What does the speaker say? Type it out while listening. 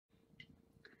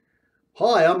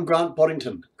Hi, I'm Grant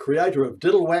Boddington, creator of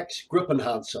Diddle Wax Grip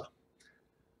Enhancer.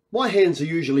 My hands are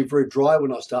usually very dry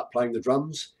when I start playing the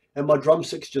drums, and my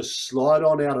drumsticks just slide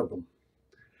on out of them.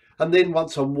 And then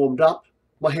once I'm warmed up,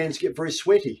 my hands get very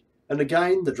sweaty, and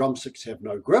again the drumsticks have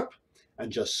no grip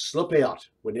and just slip out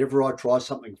whenever I try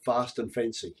something fast and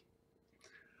fancy.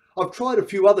 I've tried a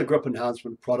few other grip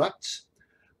enhancement products,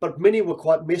 but many were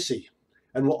quite messy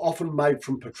and were often made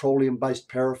from petroleum-based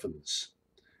paraffins.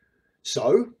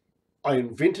 So I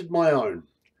invented my own.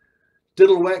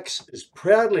 Diddle Wax is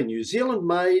proudly New Zealand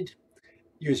made,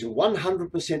 using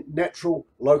 100% natural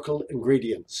local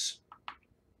ingredients.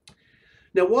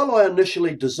 Now, while I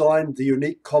initially designed the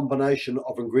unique combination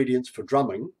of ingredients for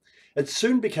drumming, it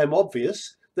soon became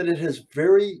obvious that it has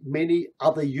very many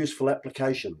other useful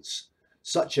applications,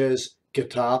 such as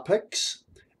guitar picks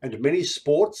and many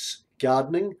sports,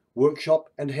 gardening, workshop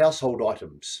and household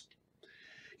items.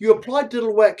 You apply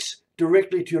Diddle Wax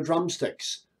directly to your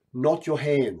drumsticks, not your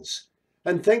hands.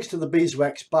 And thanks to the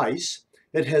beeswax base,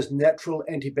 it has natural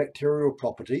antibacterial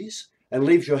properties and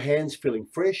leaves your hands feeling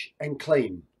fresh and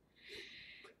clean.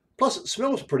 Plus it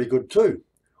smells pretty good too,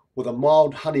 with a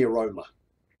mild honey aroma.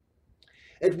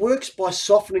 It works by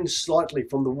softening slightly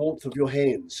from the warmth of your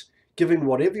hands, giving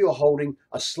whatever you're holding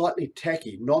a slightly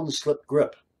tacky, non-slip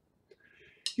grip.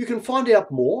 You can find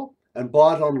out more and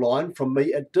buy it online from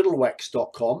me at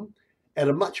diddlewax.com at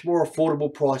a much more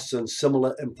affordable price than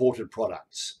similar imported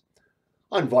products.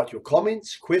 I invite your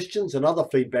comments, questions and other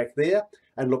feedback there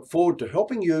and look forward to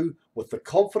helping you with the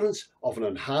confidence of an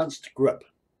enhanced grip.